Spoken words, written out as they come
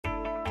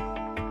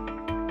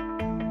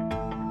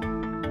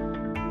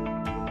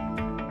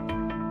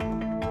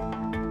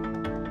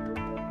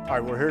Hi,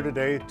 we're here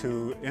today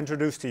to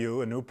introduce to you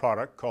a new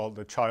product called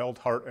the Child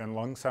Heart and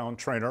Lung Sound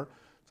Trainer.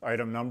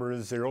 Item number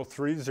is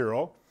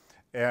 030,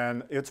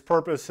 and its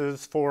purpose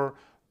is for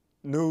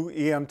new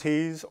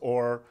EMTs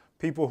or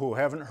people who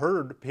haven't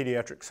heard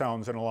pediatric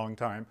sounds in a long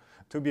time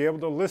to be able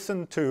to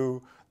listen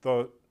to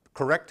the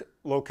correct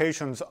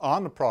locations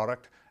on the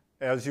product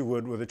as you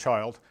would with a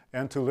child,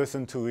 and to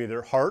listen to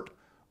either heart,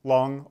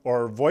 lung,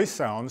 or voice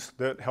sounds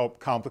that help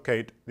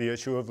complicate the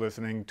issue of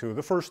listening to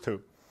the first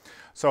two.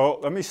 So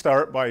let me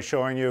start by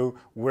showing you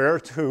where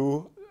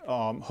to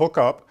hook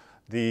up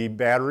the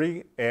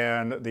battery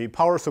and the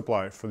power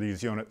supply for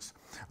these units.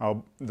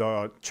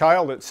 The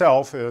child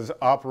itself is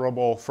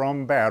operable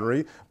from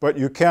battery, but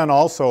you can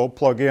also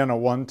plug in a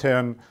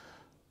 110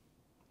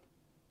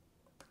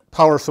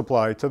 power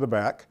supply to the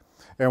back.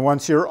 And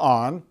once you're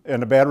on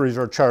and the batteries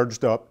are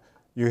charged up,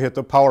 you hit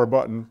the power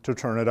button to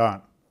turn it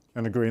on,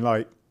 and the green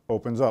light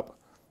opens up.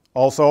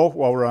 Also,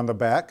 while we're on the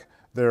back,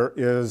 there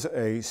is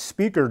a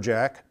speaker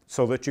jack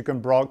so that you can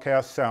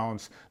broadcast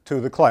sounds to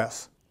the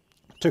class.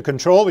 To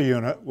control the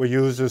unit, we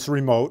use this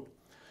remote.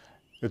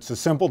 It's a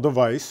simple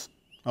device.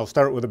 I'll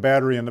start with a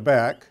battery in the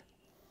back.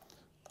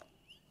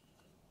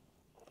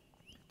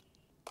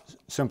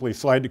 Simply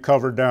slide the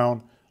cover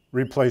down,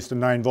 replace the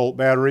 9-volt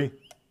battery,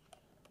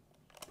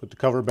 put the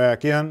cover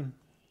back in,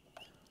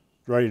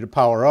 ready to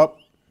power up.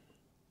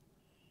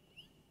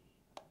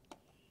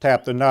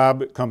 Tap the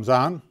knob, it comes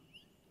on.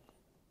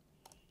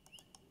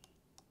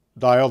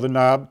 Dial the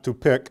knob to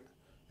pick,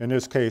 in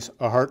this case,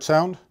 a heart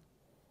sound,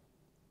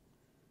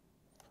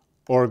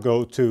 or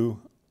go to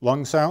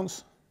lung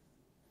sounds,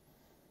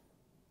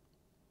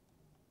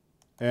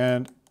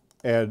 and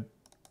add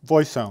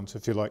voice sounds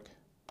if you like.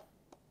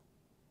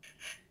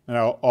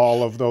 Now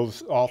all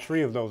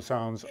three of those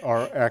sounds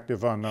are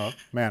active on the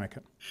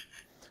mannequin.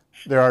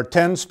 There are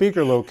 10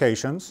 speaker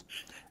locations,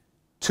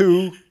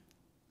 2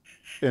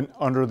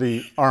 under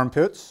the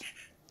armpits,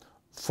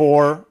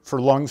 4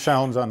 for lung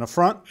sounds on the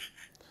front,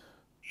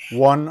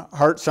 1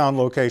 heart sound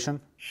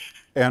location,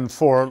 and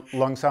 4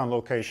 lung sound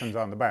locations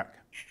on the back.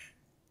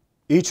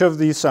 Each of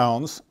these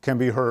sounds can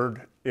be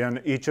heard in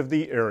each of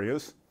the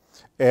areas,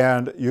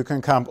 and you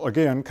can,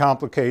 again,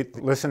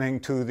 complicate listening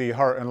to the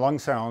heart and lung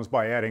sounds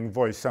by adding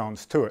voice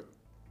sounds to it.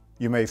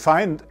 You may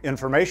find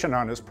information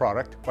on this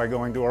product by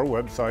going to our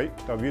website,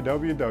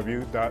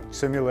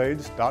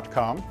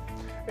 www.simulaids.com,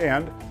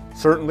 and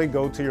certainly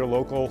go to your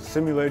local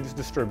Simulaids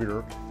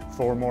distributor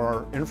for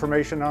more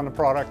information on the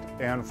product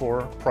and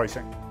for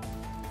pricing.